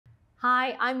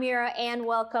Hi, I'm Mira and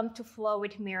welcome to Flow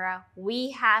with Mira. We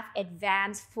have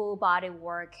advanced full body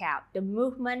workout. The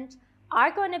movements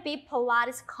are going to be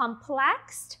Pilates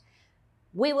complex.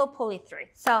 We will pull it through.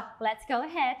 So let's go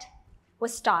ahead. We'll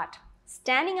start.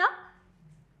 Standing up.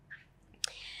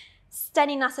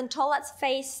 Standing nice and tall. Let's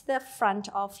face the front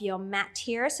of your mat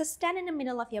here. So stand in the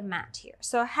middle of your mat here.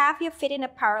 So have your feet in a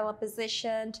parallel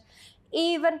position.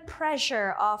 Even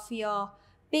pressure of your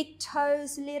big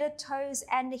toes, little toes,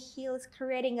 and the heels,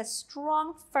 creating a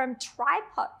strong, firm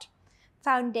tripod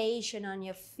foundation on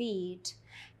your feet.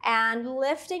 And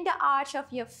lifting the arch of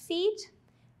your feet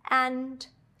and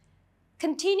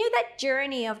continue that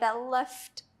journey of that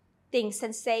lifting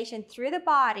sensation through the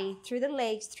body, through the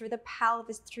legs, through the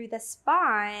pelvis, through the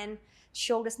spine.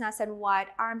 Shoulders nice and wide,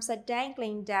 arms are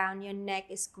dangling down, your neck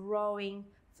is growing,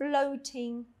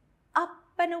 floating up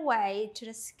and away to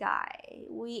the sky.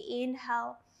 We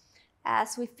inhale.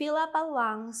 As we fill up our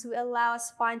lungs, we allow our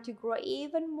spine to grow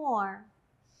even more.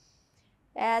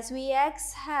 As we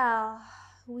exhale,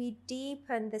 we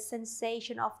deepen the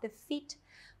sensation of the feet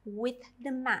with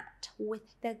the mat,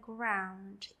 with the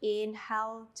ground.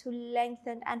 Inhale to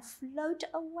lengthen and float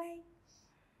away.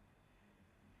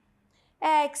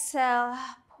 Exhale,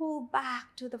 pull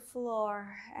back to the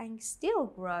floor and still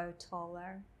grow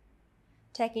taller.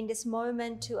 Taking this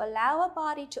moment to allow our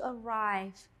body to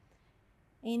arrive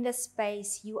in the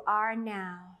space you are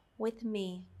now with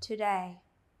me today.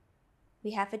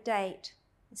 We have a date.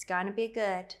 It's gonna be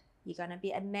good. You're gonna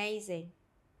be amazing.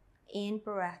 In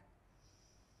breath.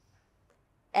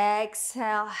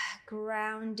 Exhale,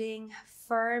 grounding,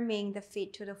 firming the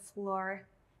feet to the floor.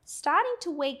 Starting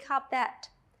to wake up that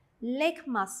leg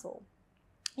muscle.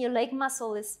 Your leg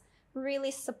muscle is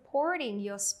really supporting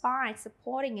your spine,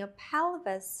 supporting your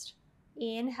pelvis.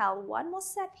 Inhale, one more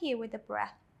set here with the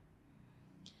breath.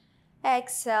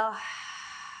 Exhale.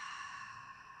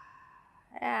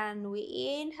 And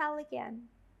we inhale again.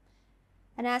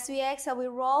 And as we exhale, we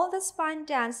roll the spine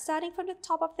down, starting from the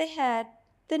top of the head,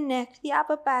 the neck, the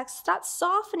upper back. Start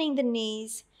softening the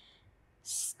knees.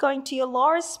 Going to your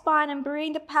lower spine and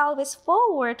bring the pelvis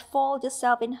forward. Fold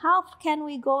yourself in half. Can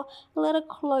we go a little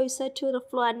closer to the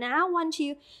floor? Now I want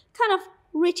you kind of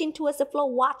reaching towards the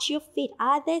floor. Watch your feet.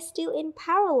 Are they still in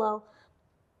parallel?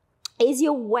 Is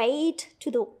your weight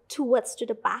towards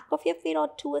the back of your feet or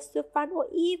towards the front or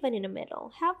even in the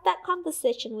middle? Have that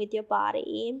conversation with your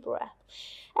body. In breath.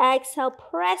 Exhale,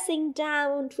 pressing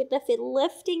down with the feet,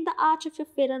 lifting the arch of your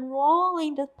feet and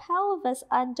rolling the pelvis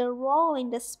under, rolling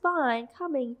the spine,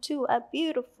 coming to a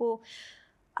beautiful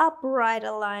upright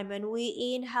alignment.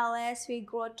 We inhale as we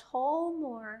grow tall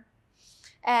more.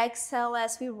 Exhale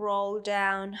as we roll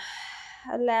down,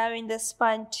 allowing the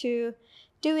spine to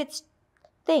do its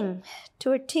thing,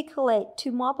 to articulate,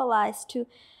 to mobilize, to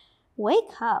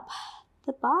wake up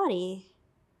the body.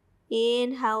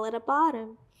 Inhale at the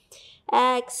bottom.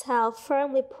 Exhale,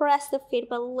 firmly press the feet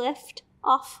but lift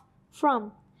off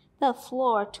from the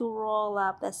floor to roll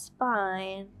up the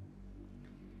spine.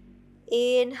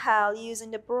 Inhale,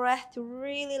 using the breath to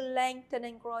really lengthen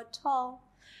and grow tall.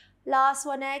 Last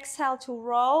one, exhale to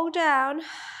roll down.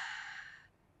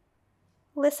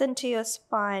 Listen to your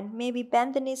spine. Maybe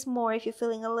bend the knees more if you're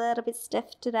feeling a little bit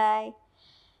stiff today.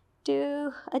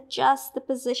 Do adjust the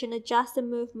position, adjust the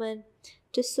movement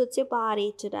to suit your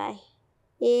body today.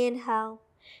 Inhale,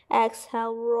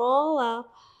 exhale, roll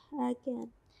up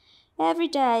again. Every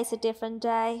day is a different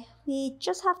day. We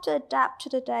just have to adapt to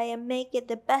the day and make it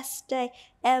the best day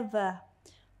ever.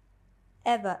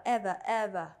 Ever, ever,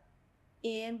 ever.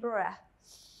 In breath.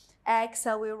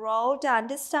 Exhale, we roll down.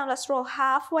 This time, let's roll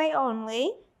halfway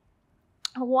only.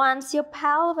 Once your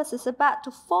pelvis is about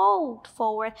to fold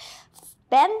forward,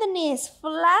 bend the knees,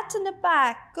 flatten the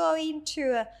back, go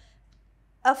into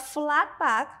a flat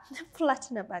back.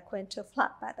 Flatten the back, go into a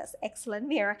flat back. That's excellent,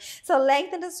 Mira. So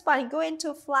lengthen the spine, go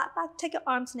into a flat back. Take your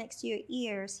arms next to your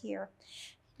ears here.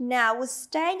 Now, we'll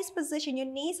stay in this position. Your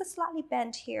knees are slightly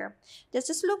bent here.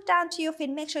 Just look down to your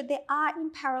feet. Make sure they are in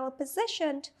parallel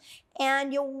position.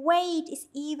 And your weight is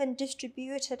even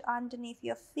distributed underneath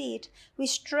your feet. We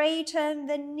straighten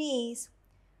the knees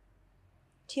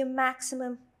to your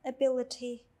maximum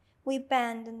ability. We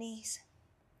bend the knees.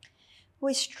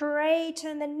 We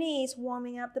straighten the knees,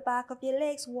 warming up the back of your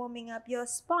legs, warming up your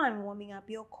spine, warming up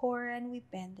your core, and we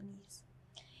bend the knees.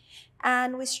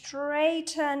 And we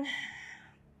straighten.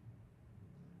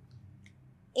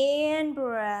 In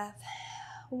breath.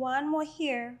 One more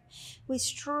here. We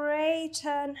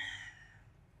straighten.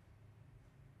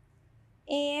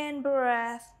 In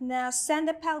breath. Now send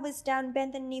the pelvis down,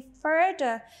 bend the knee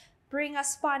further. Bring our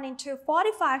spine into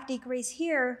 45 degrees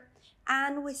here.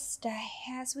 And we stay.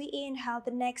 As we inhale,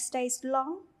 the neck stays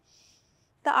long.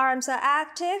 The arms are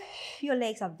active. Your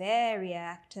legs are very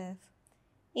active.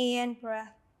 In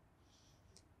breath.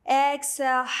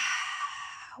 Exhale.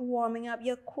 Warming up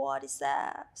your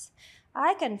quadriceps.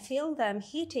 I can feel them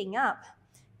heating up.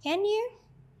 Can you?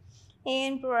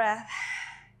 In breath.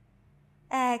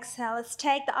 Exhale. Let's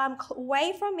take the arm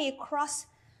away from me, cross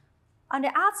on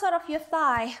the outside of your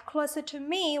thigh, closer to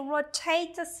me.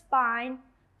 Rotate the spine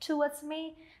towards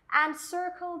me and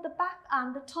circle the back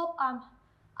arm, the top arm,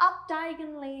 up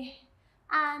diagonally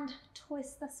and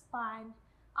twist the spine.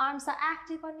 Arms are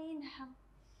active on inhale.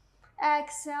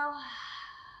 Exhale.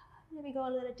 Let me go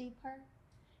a little deeper.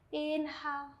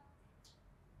 Inhale.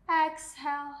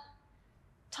 Exhale.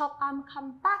 Top arm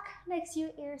come back next to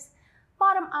your ears.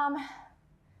 Bottom arm.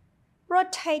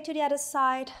 Rotate to the other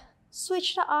side.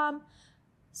 Switch the arm.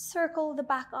 Circle the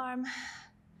back arm.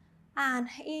 And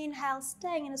inhale,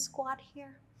 staying in a squat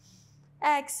here.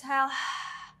 Exhale.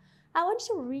 I want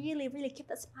you to really, really keep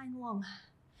the spine long.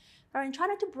 And try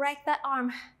not to break that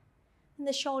arm in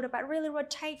the shoulder, but really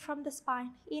rotate from the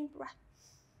spine. In breath.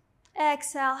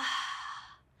 Exhale.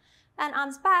 And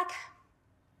arms back.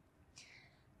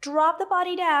 Drop the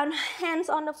body down, hands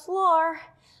on the floor.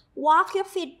 Walk your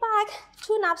feet back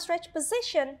to an upstretch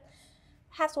position.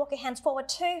 Perhaps walk your hands forward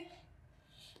too.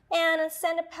 And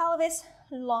send the pelvis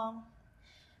long.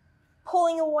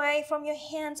 Pulling away from your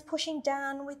hands, pushing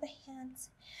down with the hands.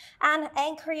 And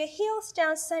anchor your heels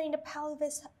down, sending the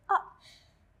pelvis up.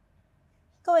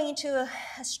 Going into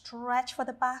a stretch for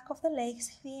the back of the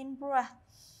legs. In breath.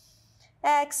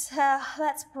 Exhale,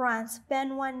 let's prance.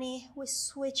 Bend one knee, we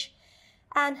switch.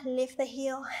 And lift the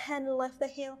heel, and lift the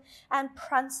heel. And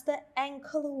prance the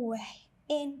ankle away.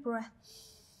 In breath.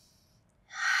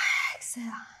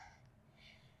 Exhale.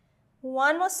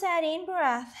 One more set, in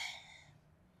breath.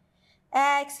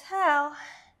 Exhale.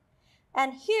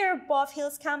 And here, both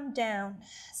heels come down.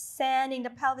 Sending the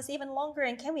pelvis even longer.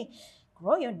 And can we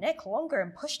grow your neck longer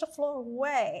and push the floor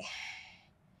away?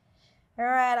 All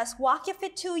right, let's walk your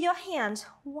feet to your hands.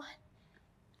 One.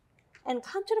 And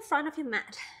come to the front of your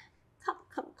mat.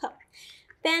 Come.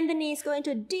 Bend the knees, go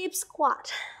into a deep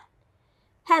squat.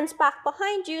 Hands back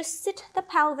behind you, sit the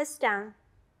pelvis down.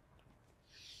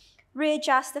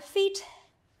 Readjust the feet,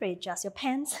 readjust your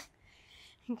pants.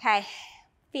 Okay,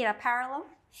 feet are parallel,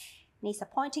 knees are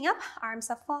pointing up, arms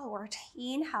are forward.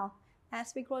 Inhale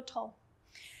as we grow tall.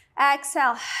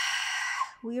 Exhale,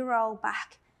 we roll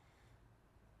back.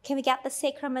 Can we get the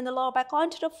sacrum and the lower back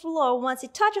onto the floor? Once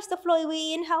it touches the floor,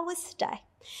 we inhale, we stay.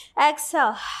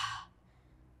 Exhale,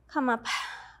 come up,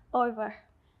 over,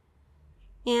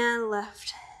 and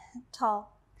lift,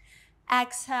 tall.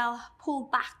 Exhale, pull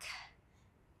back,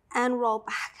 and roll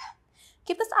back.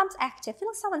 Keep those arms active. Feel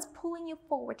like someone's pulling you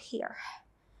forward here.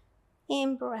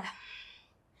 In breath.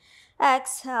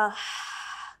 Exhale,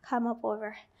 come up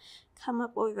over, come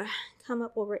up over, come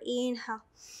up over. Inhale.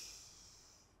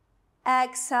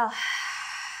 Exhale,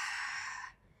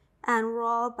 and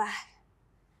roll back.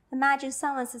 Imagine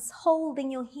someone is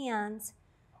holding your hands,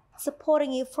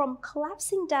 supporting you from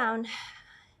collapsing down.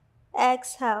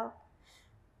 Exhale.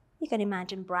 You can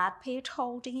imagine Brad Pitt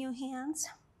holding your hands,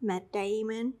 Matt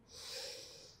Damon,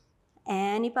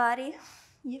 anybody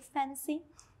you fancy.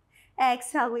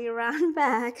 Exhale, we round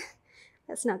back.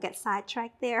 Let's not get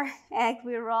sidetracked there.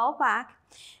 We roll back.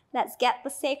 Let's get the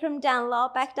sacrum down, lower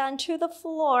back down to the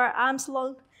floor, arms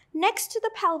long next to the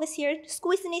pelvis here.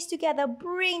 Squeeze the knees together,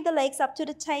 bring the legs up to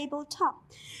the tabletop.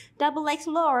 Double legs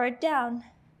lower, down,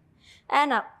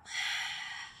 and up.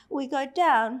 We go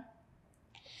down.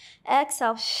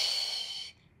 Exhale.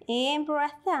 In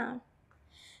breath down.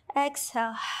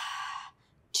 Exhale.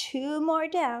 Two more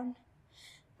down.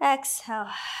 Exhale.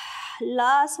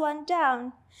 Last one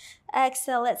down.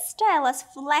 Exhale. Let's stay. Let's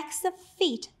flex the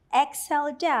feet.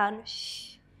 Exhale down.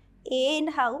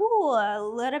 Inhale. Ooh, a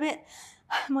little bit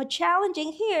more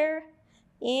challenging here.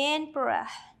 In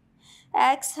breath.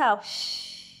 Exhale.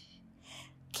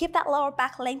 Keep that lower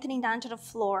back lengthening down to the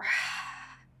floor.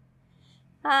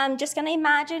 I'm just going to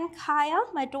imagine Kaya,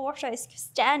 my daughter, is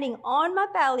standing on my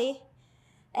belly,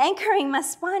 anchoring my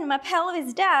spine, my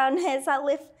pelvis down as I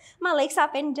lift my legs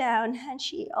up and down. And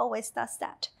she always does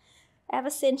that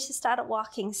ever since she started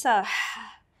walking. So,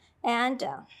 and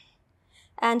down.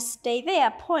 And stay there.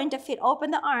 Point the feet,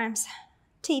 open the arms.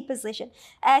 T position.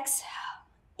 Exhale.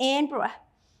 In breath.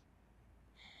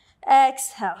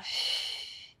 Exhale.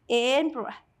 In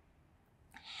breath.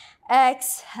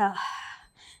 Exhale.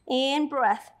 In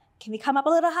breath. Can we come up a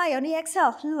little higher on the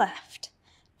exhale? Left.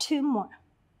 Two more.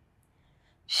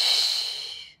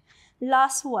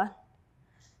 Last one.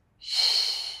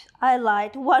 I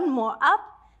light. One more. Up.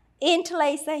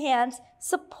 Interlace the hands.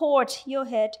 Support your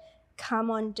head.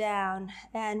 Come on down.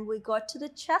 And we go to the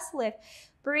chest lift.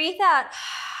 Breathe out.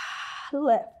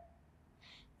 Lift.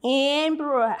 In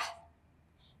breath.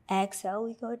 Exhale,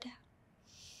 we go down.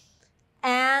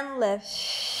 And lift.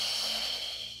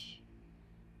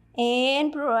 In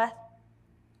breath.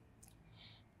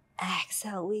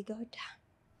 Exhale, we go down.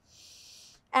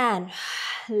 And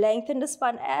lengthen the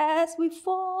spine as we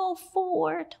fall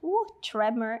forward. Ooh,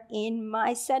 tremor in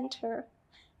my center.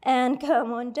 And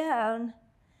come on down.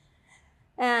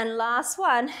 And last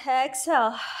one.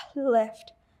 Exhale.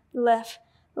 Lift, lift,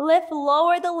 lift.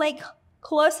 Lower the leg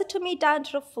closer to me, down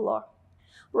to the floor.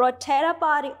 Rotate our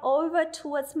body over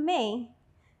towards me.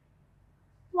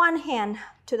 One hand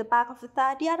to the back of the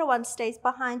thigh. The other one stays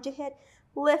behind your head.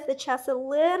 Lift the chest a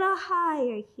little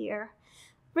higher here.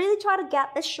 Really try to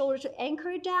get the shoulder to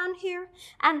anchor down here.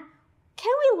 And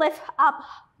can we lift up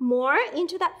more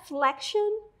into that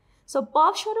flexion? So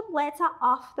both shoulder blades are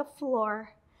off the floor.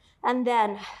 And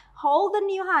then hold the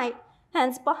new height.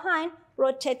 Hands behind.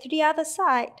 Rotate to the other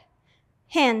side.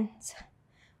 Hands.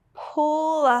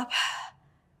 Pull up.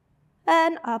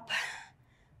 And up.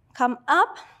 Come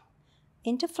up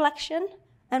into flexion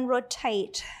and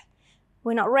rotate.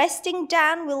 We're not resting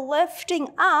down. We're lifting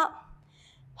up.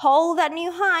 Hold that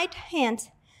new height, hands.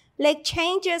 Leg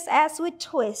changes as we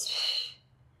twist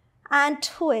and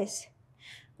twist.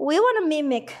 We want to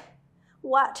mimic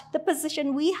what the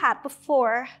position we had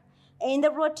before in the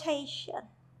rotation.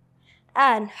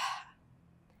 And.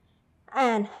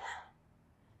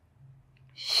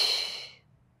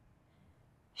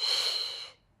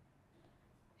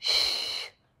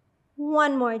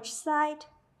 One more each side.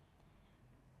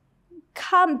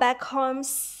 Come back home,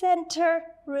 center,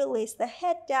 release the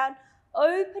head down.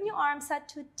 Open your arms out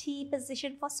to T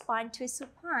position for spine twist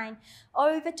supine.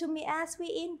 Over to me as we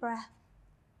in-breath.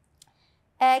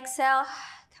 Exhale,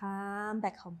 come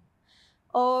back home.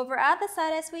 Over other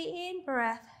side as we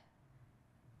in-breath.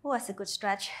 Oh, that's a good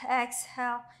stretch.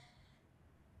 Exhale.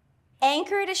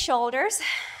 Anchor the shoulders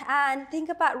and think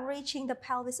about reaching the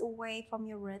pelvis away from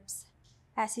your ribs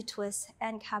as you twist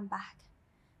and come back.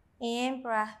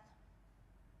 In-breath.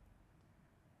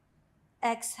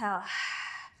 Exhale.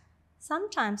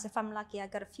 Sometimes if I'm lucky, I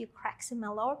got a few cracks in my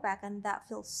lower back and that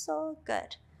feels so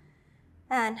good.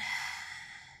 And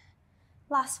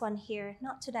last one here,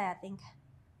 not today I think.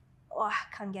 Oh, I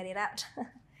can't get it out.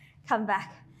 Come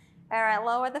back. All right,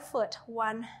 lower the foot.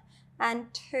 1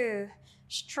 and 2.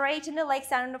 Straighten the legs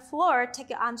down on the floor. Take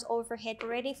your arms overhead,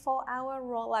 ready for our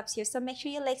roll-ups here. So make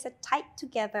sure your legs are tight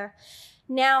together.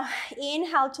 Now,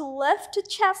 inhale to lift to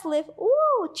chest lift.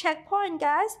 Ooh, checkpoint,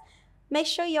 guys. Make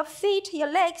sure your feet,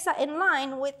 your legs are in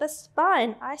line with the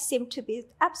spine. I seem to be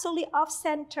absolutely off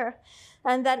center.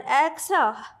 And then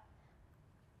exhale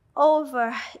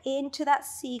over into that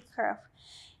C curve.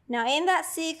 Now in that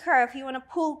C curve, you want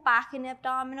to pull back in the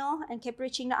abdominal and keep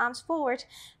reaching the arms forward.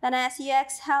 Then as you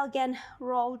exhale again,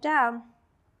 roll down,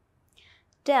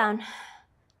 down,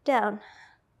 down.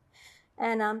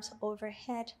 And arms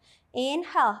overhead.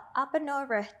 Inhale, up and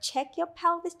over. Check your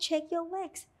pelvis, check your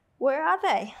legs. Where are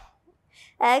they?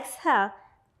 Exhale,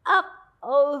 up,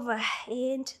 over,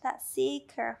 into that C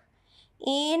curve.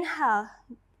 Inhale,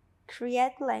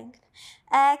 create length.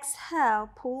 Exhale,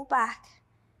 pull back.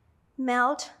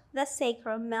 Melt the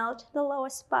sacrum, melt the lower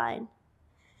spine.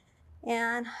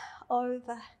 And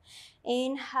over.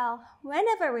 Inhale.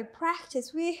 Whenever we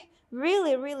practice, we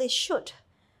really should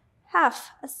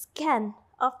have a scan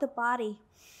of the body.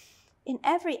 In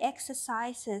every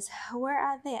exercises, where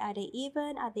are they? Are they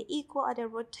even? Are they equal? Are they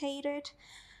rotated?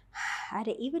 Are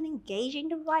they even engaging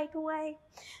the right way?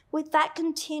 With that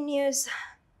continuous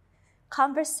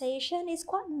conversation, it's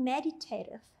quite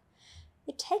meditative.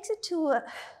 It takes it to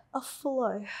a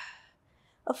flow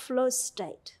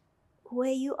state. Where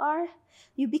you are,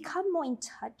 you become more in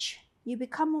touch. You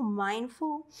become more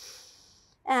mindful.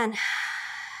 And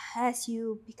as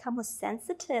you become more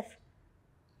sensitive,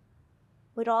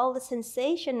 with all the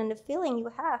sensation and the feeling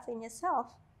you have in yourself.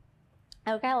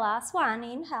 Okay, last one,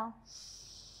 inhale.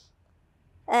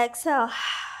 Exhale.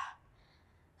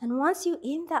 And once you're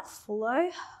in that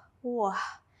flow, oh,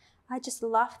 I just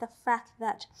love the fact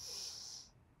that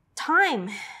time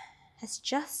has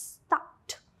just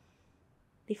stopped.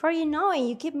 Before you know it,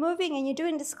 you keep moving and you're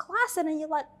doing this class and then you're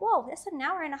like, whoa, that's an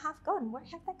hour and a half gone. Where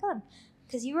have that gone?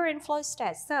 Because you were in flow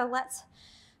state. So let's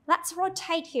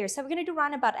rotate here. So we're going to do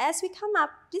roundabout. As we come up,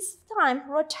 this time,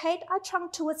 rotate our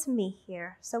trunk towards me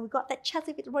here. So we got that chest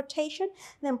lift rotation.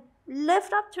 Then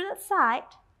lift up to the side,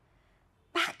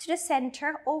 back to the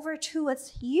center, over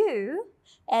towards you,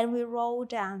 and we roll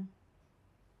down.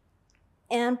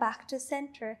 and back to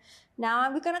center.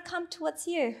 Now we're gonna come towards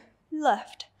you.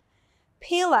 Lift,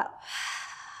 peel up,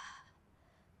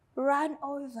 run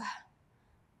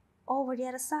over the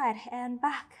other side and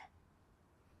back.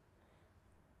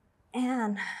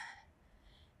 And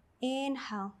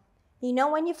inhale. You know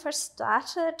when you first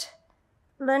started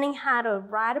learning how to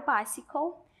ride a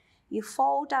bicycle, you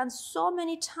fall down so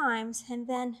many times and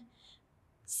then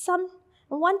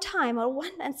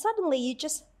and suddenly you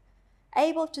just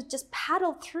able to just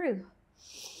paddle through.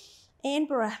 In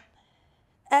breath,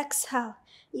 exhale.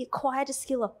 You acquire the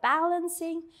skill of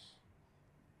balancing,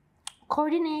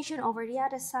 coordination over the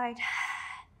other side,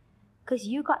 because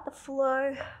you got the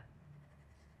flow.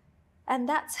 And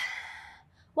that's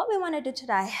what we want to do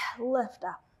today. Lift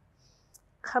up,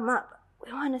 come up.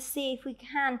 We want to see if we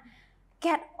can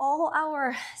get all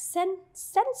our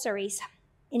sensories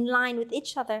in line with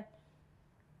each other.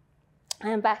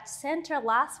 And back to center,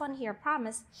 last one here,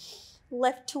 promise.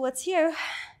 Lift towards you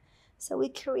so we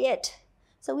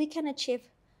can achieve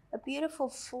a beautiful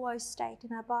flow state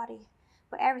in our body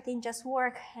where everything just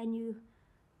works and you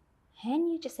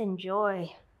just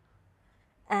enjoy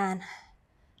and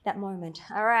that moment.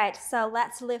 All right, so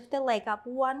let's lift the leg up,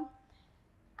 1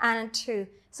 and 2.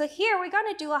 So here we're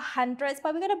gonna do 100s,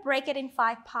 but we're gonna break it in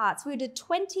 5 parts. We do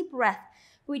 20 breath,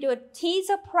 we do a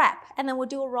teaser prep, and then we'll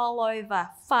do a rollover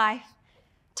 5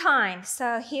 times.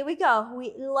 So here we go.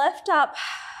 We lift up,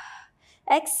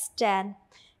 extend,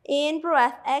 in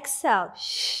breath, exhale,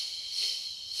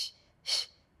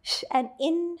 and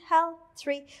inhale,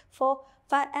 3, 4,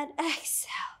 5, and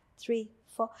exhale, 3,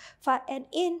 4, 5, and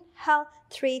inhale,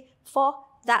 3, 4.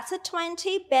 That's a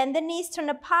 20. Bend the knees, turn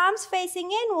the palms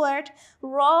facing inward,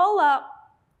 roll up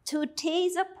to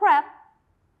teaser prep,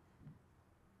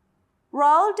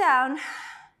 roll down,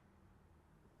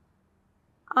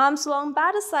 arms long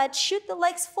by the side, shoot the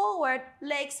legs forward,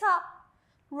 legs up,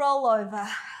 roll over.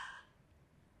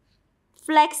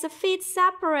 Flex the feet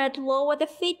separate, lower the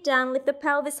feet down, lift the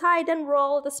pelvis high, then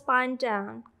roll the spine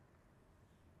down.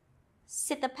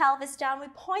 Sit the pelvis down, we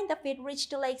point the feet, reach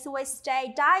the legs away,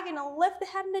 stay diagonal, lift the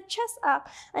head and the chest up.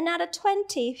 Another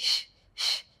 20.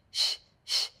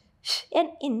 And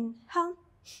inhale.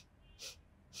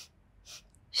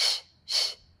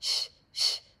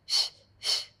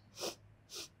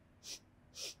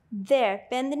 There,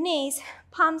 bend the knees,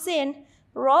 palms in,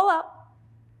 roll up.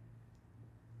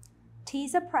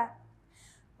 Teaser prep.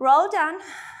 Roll down,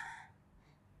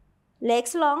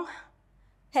 legs long,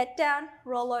 head down,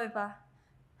 roll over.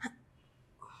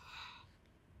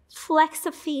 Flex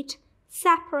the feet,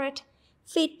 separate,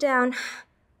 feet down.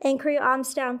 Anchor your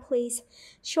arms down, please.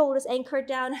 Shoulders anchored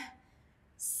down.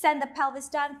 Send the pelvis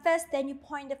down first, then you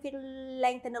point the feet,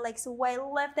 lengthen the legs away,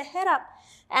 lift the head up.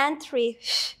 And 3.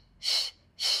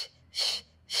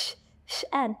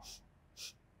 And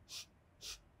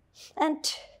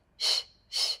 2.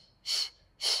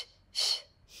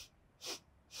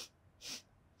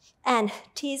 And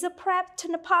teaser prep,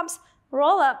 turn the palms,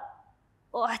 roll up.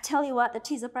 Oh, I tell you what, the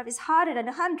teaser prep is harder than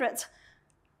the 100s.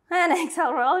 And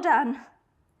exhale, roll down.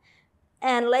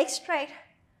 And legs straight,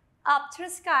 up to the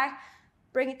sky.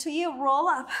 Bring it to you, roll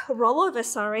up, roll over,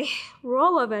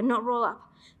 roll over, not roll up.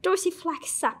 Dorsiflex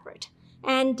separate,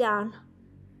 and down.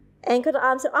 Anchor the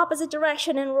arms in opposite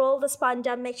direction and roll the spine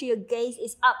down. Make sure your gaze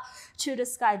is up to the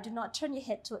sky. Do not turn your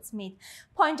head towards me.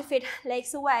 Point the feet,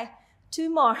 legs away. 2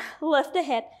 more, lift the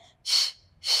head.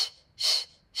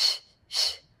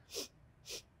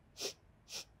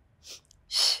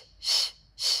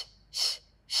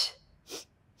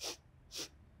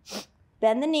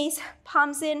 Bend the knees,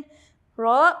 palms in,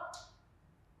 roll up.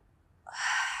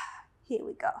 Here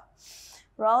we go.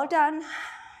 Roll down.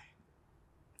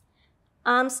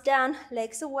 Arms down,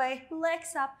 legs away,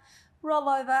 legs up, roll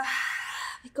over.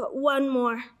 We got 1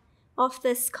 more of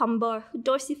this combo.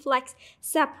 Dorsiflex,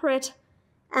 separate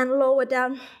and lower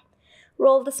down.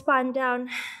 Roll the spine down.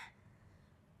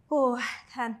 Oh,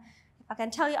 if I can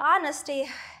tell you honestly,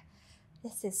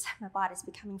 my body's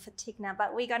becoming fatigued now,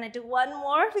 but we're gonna do 1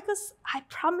 more because I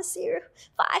promise you,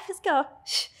 5, let's go.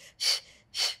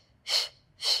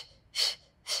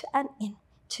 And in,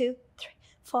 2, 3,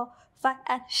 4, 5,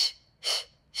 and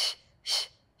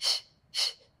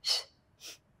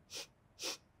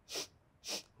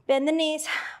bend the knees,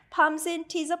 palms in,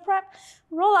 teaser prep,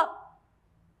 roll up.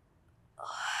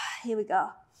 Here we go.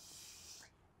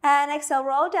 And exhale,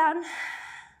 roll down.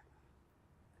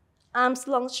 Arms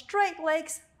long, straight,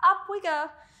 legs up we go.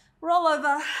 Roll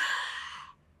over.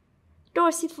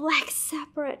 Dorsiflex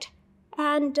separate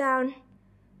and down.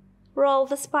 Roll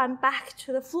the spine back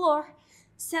to the floor.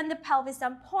 Send the pelvis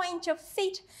down. Point your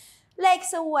feet,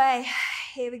 legs away.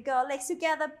 Here we go. Legs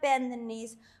together, bend the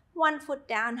knees. One foot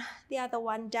down, the other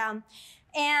one down.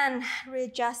 And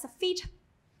readjust the feet.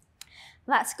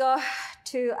 Let's go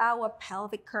to our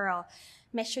pelvic curl.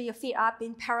 Make sure your feet are up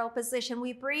in parallel position.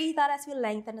 We breathe out as we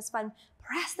lengthen the spine.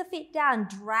 Press the feet down.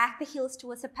 Drag the heels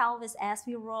towards the pelvis as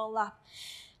we roll up.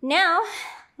 Now,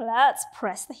 let's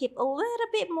press the hip a little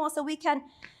bit more so we can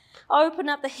open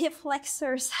up the hip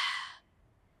flexors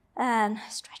and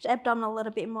stretch the abdomen a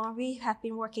little bit more. We have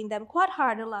been working them quite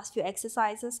hard in the last few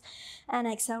exercises. And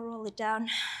exhale, roll it down,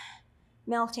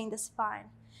 melting the spine.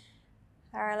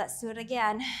 All right, let's do it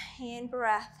again. In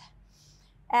breath.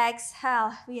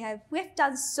 Exhale. We've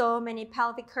done so many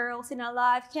pelvic curls in our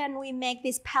life. Can we make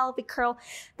this pelvic curl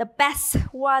the best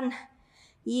one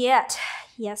yet?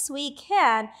 Yes, we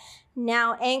can.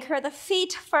 Now anchor the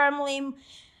feet firmly.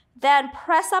 Then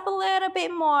press up a little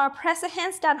bit more. Press the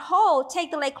hands down. Hold.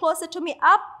 Take the leg closer to me.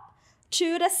 Up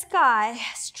to the sky.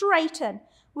 Straighten.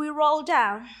 We roll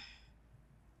down.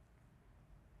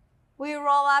 We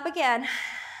roll up again.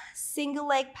 Single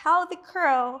leg pelvic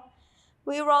curl.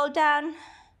 We roll down.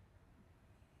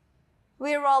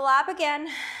 We roll up again.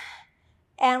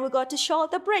 And we go to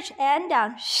shoulder bridge and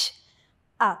down.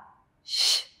 Up.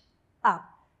 Up.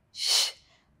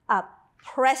 Up.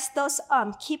 Press those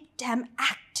arms. Keep them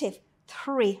active.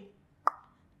 3,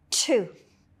 2,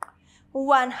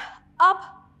 1.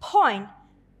 Up. Point.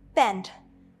 Bend.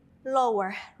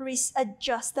 Lower.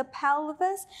 Adjust the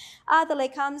pelvis. Other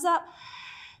leg comes up.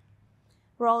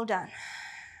 Roll down.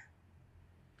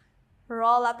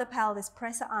 Roll up the pelvis.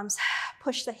 Press the arms.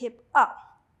 Push the hip up.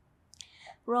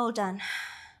 Roll down.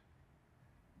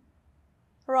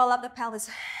 Roll up the pelvis.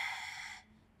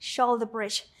 Shoulder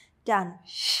bridge. Down.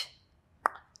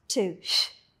 2,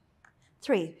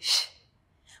 3,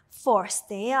 4.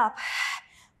 Stay up.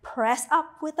 Press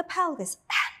up with the pelvis.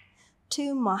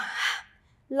 2 more.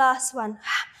 Last one.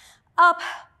 Up.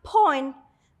 Point.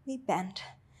 We bend.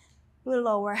 We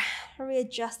lower.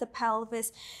 Readjust the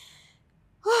pelvis.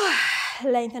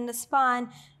 Lengthen the spine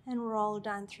and roll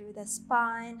down through the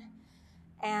spine.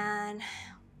 And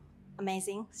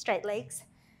amazing. Straight legs.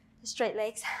 Straight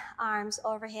legs. Arms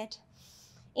overhead.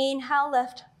 Inhale,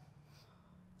 lift.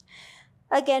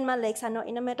 Again, my legs are not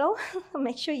in the middle.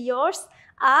 Make sure yours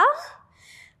are.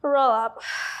 Roll up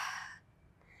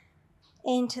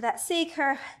into that C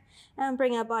curve and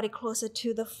bring our body closer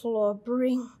to the floor.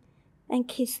 Bring and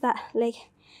kiss that leg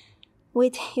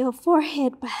with your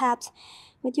forehead, perhaps,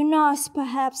 with your nose,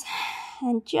 perhaps,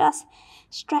 and just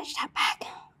stretch that back.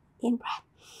 In breath.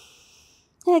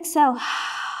 Exhale.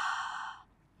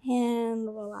 And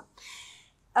roll up.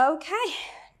 Okay,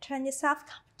 turn yourself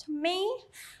to me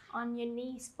on your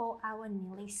knees for our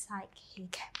kneeling side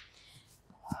kick.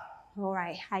 All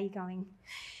right, how you going?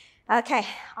 Okay,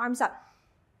 arms up.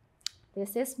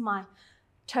 This is my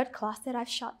third class that I've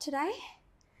shot today.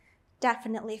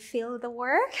 Definitely feel the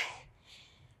work.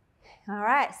 All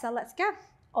right, so let's go.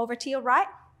 Over to your right.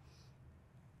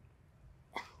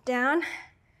 Down.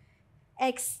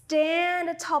 Extend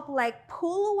the top leg.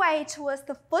 Pull away towards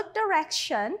the foot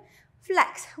direction.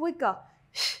 Flex. We go.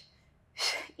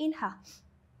 Inhale.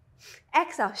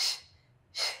 Exhale.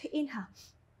 Inhale.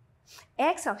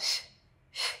 Exhale.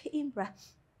 In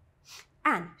breath.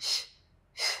 And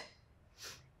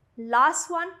last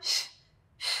one.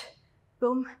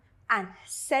 Boom. And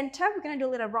center. We're going to do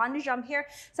a little run jump here.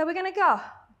 So we're going to go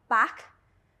back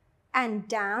and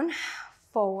down,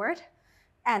 forward,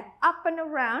 and up and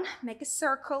around. Make a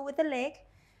circle with the leg.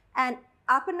 And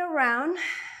up and around.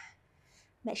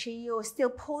 Make sure you're still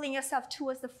pulling yourself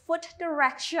towards the foot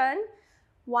direction.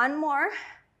 One more.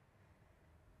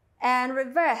 And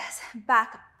reverse.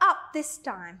 Back up this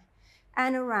time.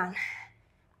 And around.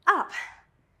 Up.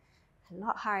 A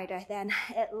lot harder than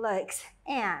it looks.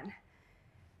 And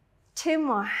 2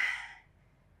 more.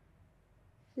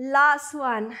 Last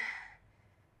one.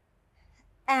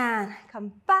 And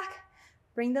come back.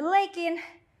 Bring the leg in.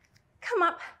 Come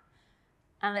up.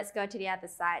 And let's go to the other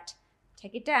side.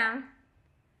 Take it down.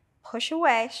 Push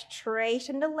away.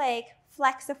 Straighten the leg.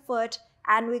 Flex the foot.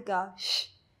 And we go.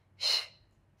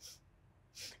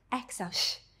 Exhale.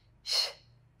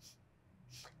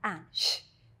 And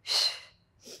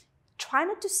try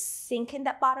not to sink in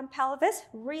that bottom pelvis.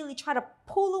 Really try to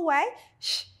pull away.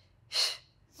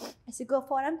 As you go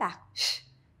forward and back.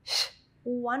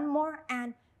 One more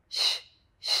and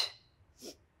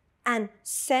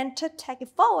center. Take it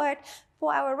forward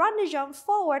for our runner jump.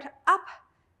 Forward, up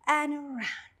and around.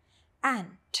 And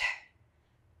turn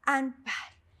and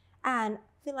back. And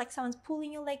feel like someone's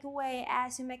pulling your leg away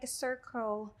as you make a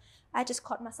circle. I just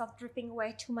caught myself dripping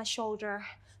away to my shoulder.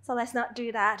 So let's not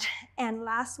do that. And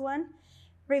last one.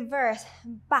 reverse,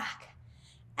 back,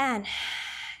 and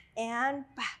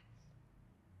back.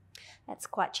 That's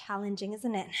quite challenging,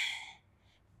 isn't it?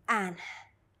 And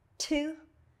 2,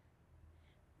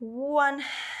 1,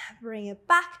 bring it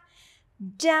back,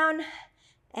 down,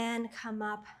 and come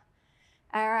up.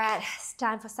 All right, it's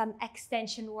time for some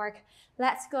extension work.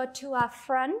 Let's go to our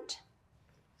front.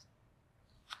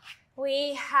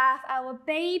 We have our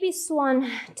baby swan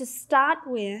to start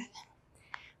with.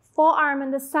 Forearm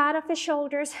on the side of the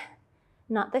shoulders,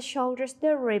 not the shoulders,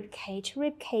 the rib cage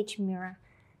mirror.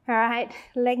 All right,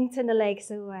 lengthen the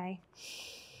legs away.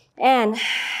 And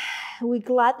we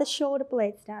glide the shoulder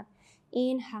blades down.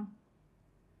 Inhale.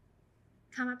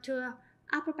 Come up to an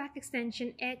upper back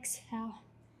extension. Exhale.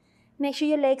 Make sure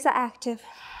your legs are active.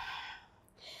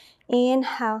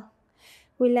 Inhale.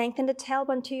 We lengthen the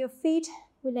tailbone to your feet.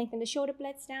 We lengthen the shoulder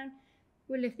blades down.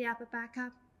 We lift the upper back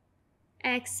up.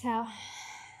 Exhale.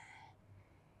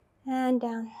 And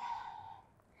down.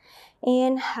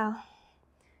 Inhale.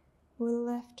 We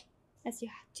lift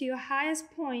to your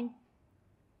highest point.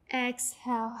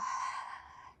 Exhale.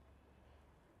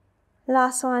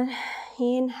 Last one.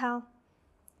 Inhale.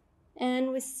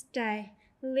 And we stay.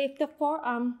 Lift the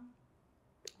forearm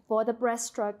for the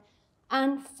breaststroke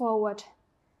and forward.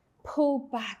 Pull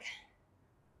back.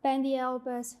 Bend the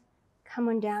elbows. Come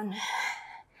on down.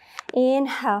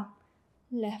 Inhale.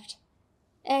 Lift.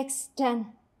 Extend.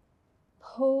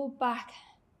 Pull back.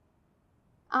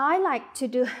 I like to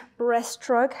do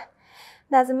breaststroke.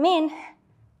 Doesn't mean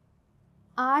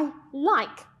I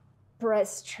like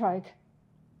breaststroke.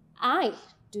 I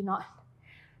do not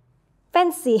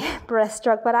fancy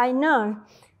breaststroke, but I know.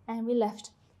 And we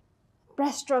lift.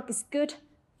 Breaststroke is good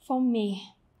for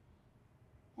me.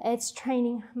 It's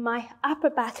training my upper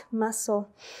back muscle.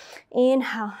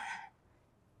 Inhale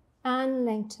and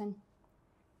lengthen.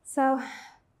 So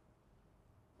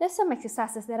there's some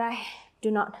exercises that I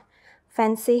do not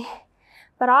fancy,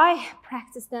 but I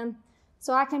practice them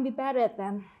so I can be better at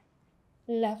them.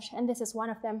 Lift, and this is one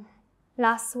of them.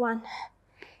 Last one.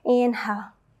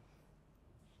 Inhale.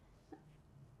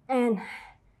 And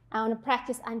I want to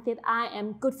practice until I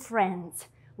am good friends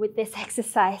with these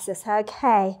exercises.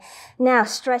 Okay. Now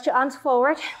stretch your arms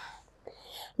forward.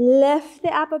 Lift the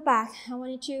upper back. I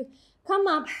want you to come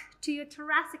up to your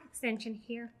thoracic extension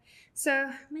here.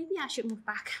 So maybe I should move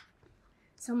back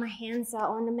so my hands are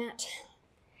on the mat.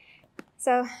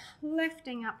 So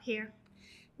lifting up here.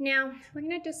 Now we're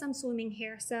going to do some swimming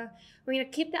here. So we're going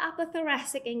to keep the upper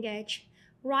thoracic engaged.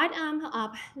 Right arm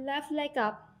up, left leg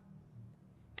up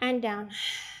and down.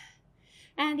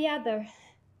 And the other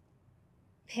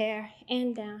pair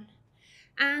and down.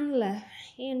 And left,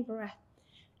 in breath.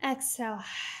 Exhale.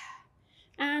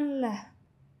 And left.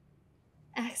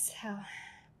 Exhale.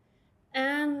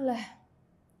 And left.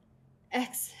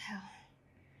 Exhale.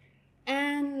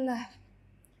 And left.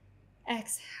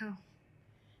 Exhale.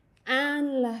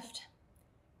 And left.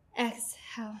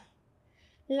 Exhale.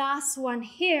 Last one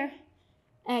here.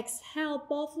 Exhale,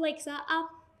 both legs are up.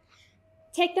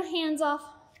 Take the hands off.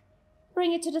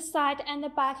 Bring it to the side and the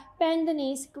back. Bend the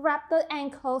knees, grab the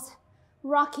ankles.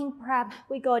 Rocking prep.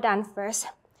 We go down first.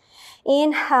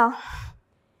 Inhale.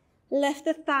 Lift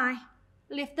the thigh.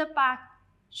 Lift the back.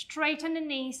 Straighten the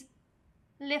knees.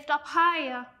 Lift up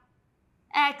higher.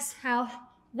 Exhale.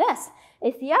 This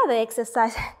is the other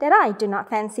exercise that I do not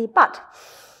fancy, but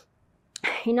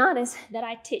you notice that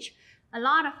I teach a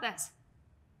lot of this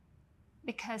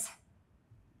because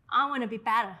I want to be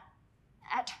better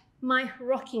at my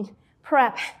rocking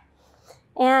prep.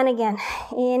 And again,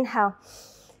 inhale.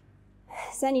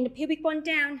 Sending the pubic bone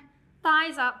down,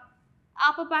 thighs up,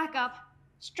 upper back up,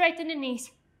 straighten the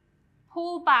knees,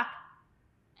 pull back,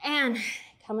 and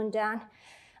coming down.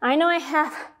 I know I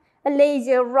have a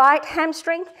lazier right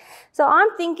hamstring, so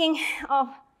I'm thinking of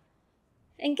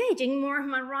engaging more of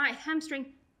my right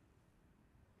hamstring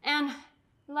and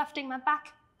lifting my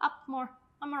back up more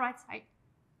on my right side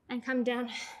and come down.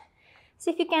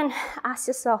 See if you can ask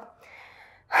yourself,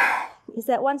 is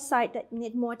that one side that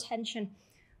needs more tension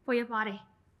for your body?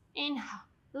 Inhale,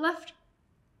 lift,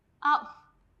 up,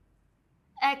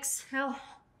 exhale,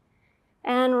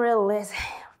 and release.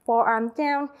 Forearm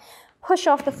down, push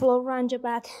off the floor, round your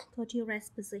back, go to your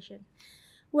rest position.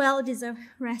 Well-deserved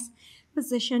rest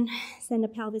position. Send the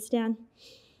pelvis down.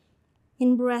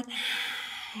 In breath,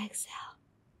 exhale.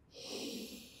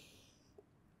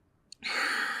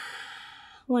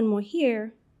 One more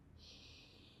here.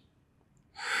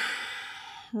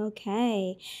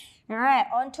 Okay. All right,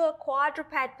 onto a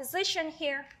quadruped position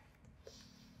here.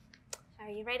 Are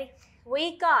you ready?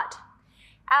 We got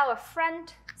our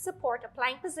front support, a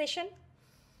plank position.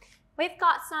 We've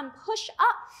got some push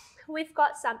up we've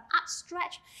got some up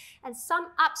stretch and some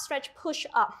up stretch push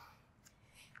up.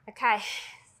 Okay,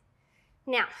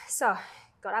 now, so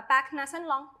got our back nice and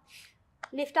long.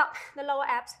 Lift up the lower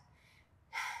abs.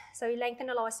 So you lengthen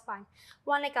the lower spine.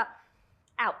 One leg up,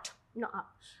 out, not up,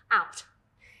 out.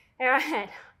 All right,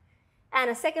 and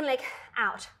a second leg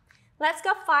out. Let's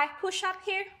go 5 push up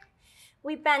here.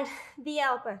 We bend the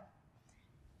elbow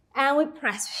and we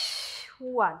press.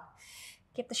 1.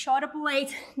 Keep the shoulder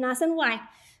blades nice and wide.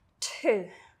 2.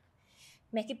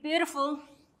 Make it beautiful.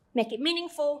 Make it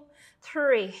meaningful.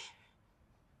 3.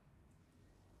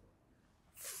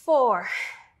 4.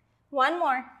 One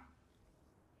more.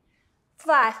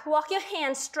 5. Walk your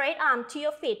hands straight arm to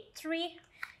your feet. 3,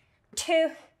 2,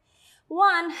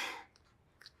 1.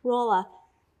 Roll up.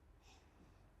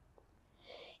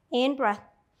 In breath.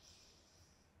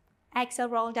 Exhale,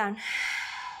 roll down.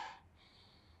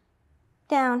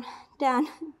 Down, down,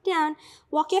 down.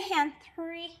 Walk your hand.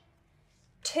 3,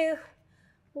 2,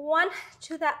 1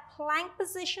 to that plank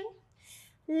position.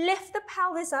 Lift the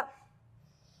pelvis up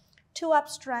to up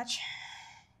stretch.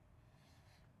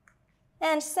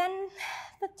 And send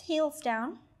the heels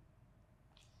down.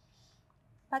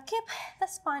 But keep the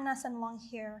spine nice and long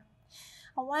here.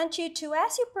 I want you to,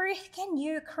 as you breathe, can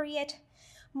you create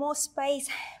more space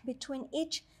between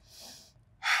each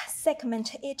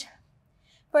segment, each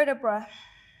vertebra.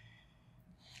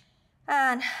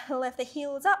 And lift the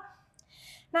heels up.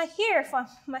 Now here, for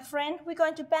my friend, we're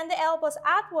going to bend the elbows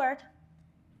outward.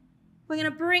 We're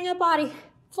going to bring your body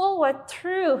forward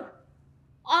through,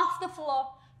 off the floor,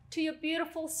 to your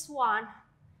beautiful swan.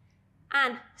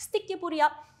 And stick your booty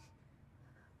up.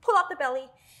 Pull up the belly.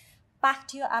 Back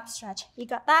to your up stretch. You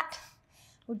got that?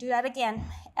 We'll do that again.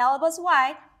 Elbows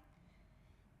wide.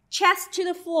 Chest to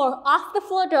the floor. Off the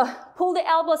floor door. Pull the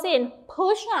elbows in.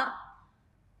 Push up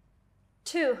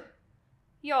to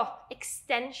your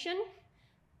extension.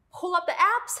 Pull up the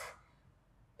abs.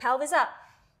 Pelvis up.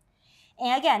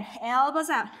 And again, elbows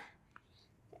out.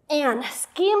 And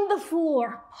skim the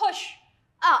floor. Push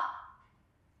up.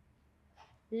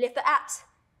 Lift the abs.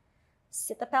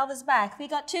 Sit the pelvis back. We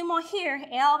got 2 more here.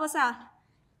 Elbows out.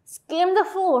 Skim the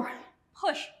floor.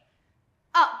 Push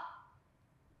up.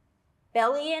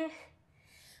 Belly in.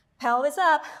 Pelvis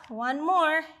up. 1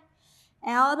 more.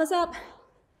 Elbows up.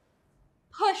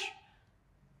 Push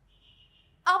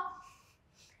up.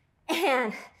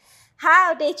 And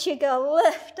how did you go?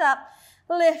 Lift up.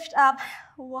 Lift up.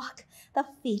 Walk the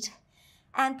feet.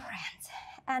 And prance.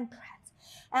 And prance.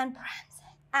 And prance.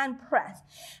 And press,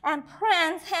 and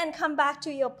prance, and come back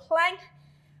to your plank,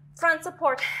 front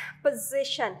support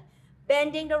position.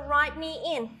 Bending the right knee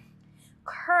in.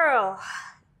 Curl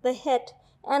the head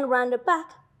and round the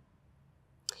back.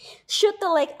 Shoot the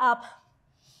leg up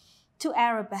to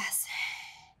arabesque.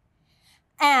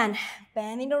 And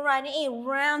bending the right knee in,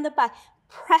 round the back.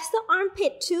 Press the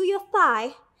armpit to your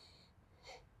thigh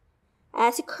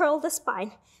as you curl the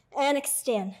spine and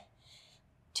extend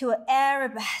to an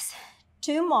arabesque.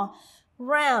 2 more.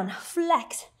 Round,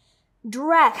 flex,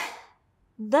 drag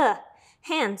the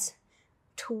hands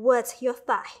towards your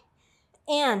thigh.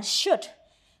 And shoot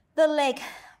the leg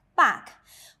back.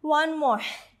 1 more.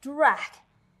 Drag,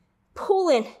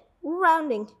 pulling,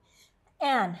 rounding,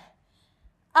 and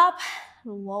up,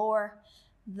 lower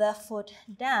the foot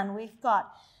down. We've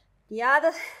got the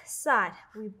other side.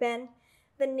 We bend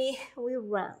the knee, we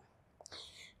round.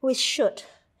 We shoot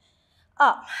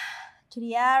up to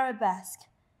the arabesque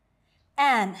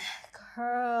and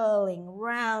curling,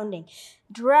 rounding,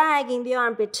 dragging the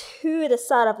armpit to the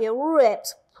side of your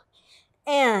ribs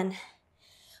and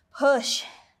push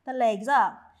the legs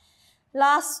up.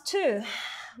 Last 2,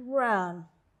 round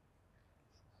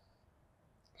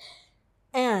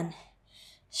and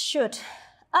shoot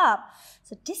up.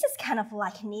 So this is kind of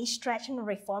like knee stretching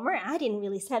reformer. I didn't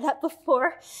really say that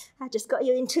before. I just got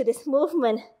you into this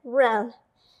movement. Round.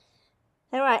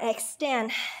 All right,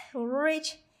 extend,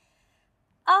 reach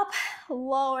up,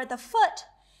 lower the foot,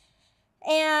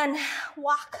 and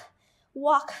walk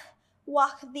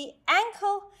the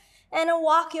ankle, and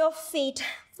walk your feet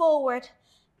forward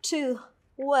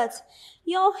towards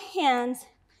your hands.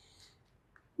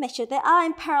 Make sure they are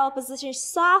in parallel position.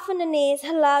 Soften the knees,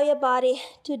 allow your body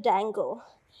to dangle.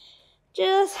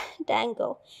 Just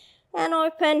dangle. And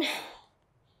open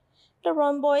the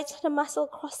rhomboids, the muscle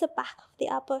across the back of the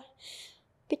upper,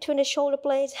 between the shoulder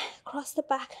blades, across the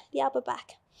back, the upper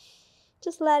back.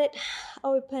 Just let it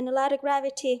open, allow the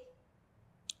gravity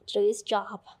to do its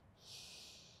job.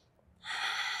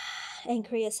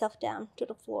 Anchor yourself down to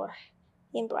the floor.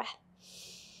 In breath.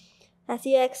 As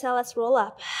you exhale, let's roll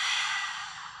up.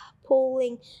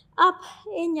 pulling up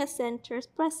in your centers,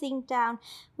 pressing down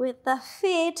with the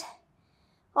feet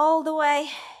all the way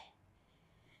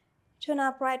to an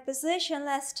upright position.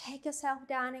 Let's take yourself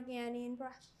down again. In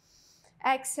breath.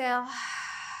 Exhale.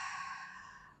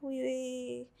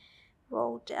 We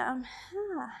roll down.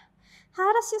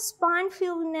 How does your spine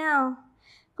feel now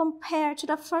compared to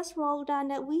the first roll down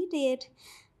that we did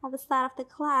at the start of the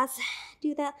class?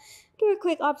 Do a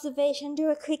quick observation, do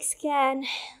a quick scan.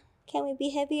 Can we be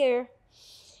heavier?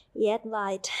 Yet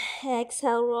light.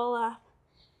 Exhale, roll up.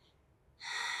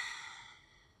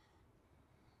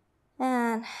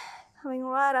 And coming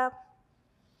right up.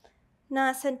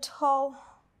 Nice and tall.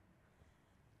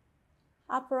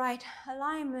 Upright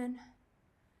alignment.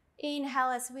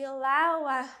 Inhale as we allow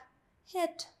our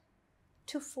head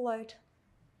to float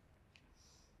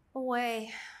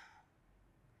away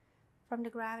from the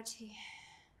gravity.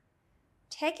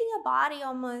 Taking your body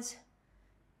almost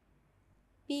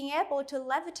being able to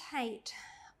levitate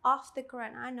off the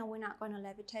ground. I know we're not going to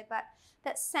levitate, but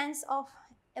that sense of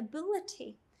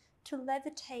ability to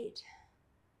levitate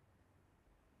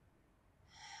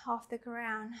off the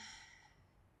ground.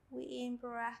 We in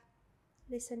breath.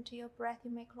 Listen to your breath.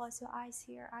 You may close your eyes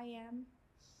here. I am.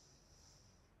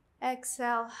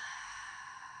 Exhale.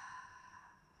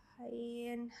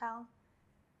 Inhale.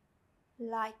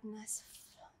 Lightness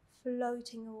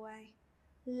floating away.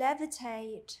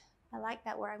 Levitate. I like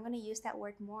that word. I'm going to use that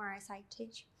word more as I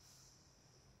teach.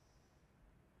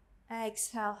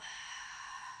 Exhale.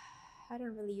 I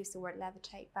don't really use the word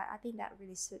levitate, but I think that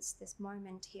really suits this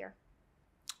moment here.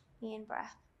 In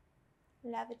breath.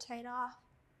 Levitate off.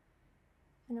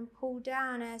 And then pull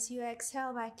down as you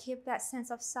exhale, but keep that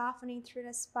sense of softening through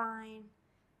the spine.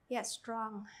 Yet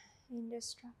strong in the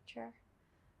structure.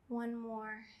 One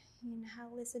more.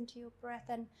 Inhale, listen to your breath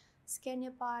and scan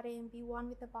your body and be one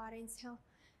with the body. Exhale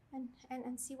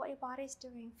and see what your body is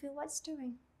doing. Feel what it's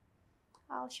doing.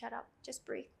 I'll shut up. Just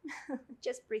breathe.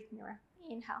 Just breathe, Mira.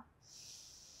 Inhale.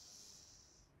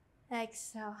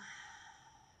 Exhale.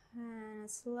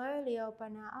 And slowly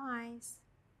open our eyes.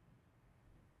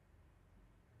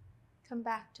 Come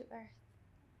back to earth.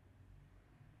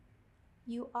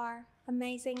 You are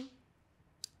amazing.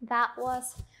 That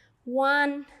was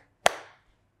one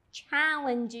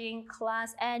challenging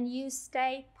class, and you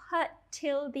stay put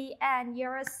till the end.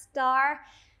 You're a star.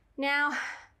 Now,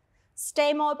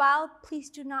 stay mobile. Please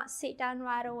do not sit down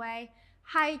right away.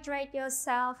 Hydrate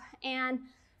yourself and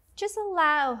just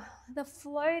allow the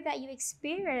flow that you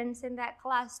experience in that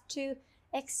class to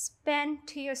expand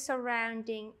to your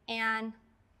surrounding and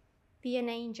be an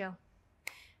angel.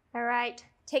 All right,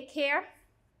 take care.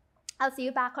 I'll see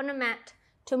you back on the mat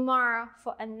tomorrow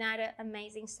for another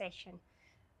amazing session.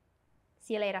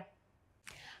 See you later.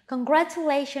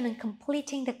 Congratulations on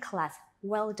completing the class.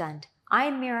 Well done.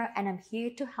 I'm Mira and I'm here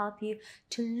to help you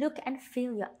to look and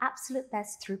feel your absolute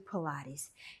best through Pilates.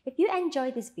 If you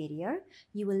enjoyed this video,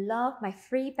 you will love my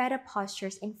free Better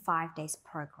Postures in 5 Days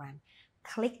program.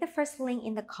 Click the first link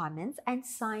in the comments and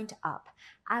sign up.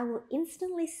 I will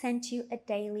instantly send you a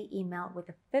daily email with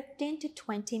a 15 to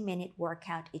 20 minute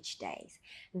workout each day.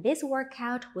 This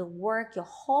workout will work your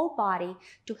whole body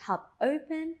to help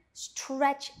open,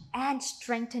 stretch, and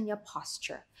strengthen your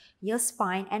posture. Your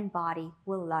spine and body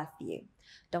will love you.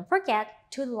 Don't forget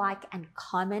to like and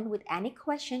comment with any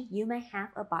question you may have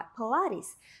about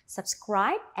Pilates.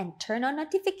 Subscribe and turn on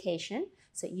notifications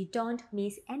so you don't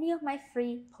miss any of my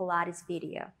free Pilates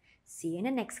video. See you in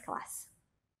the next class.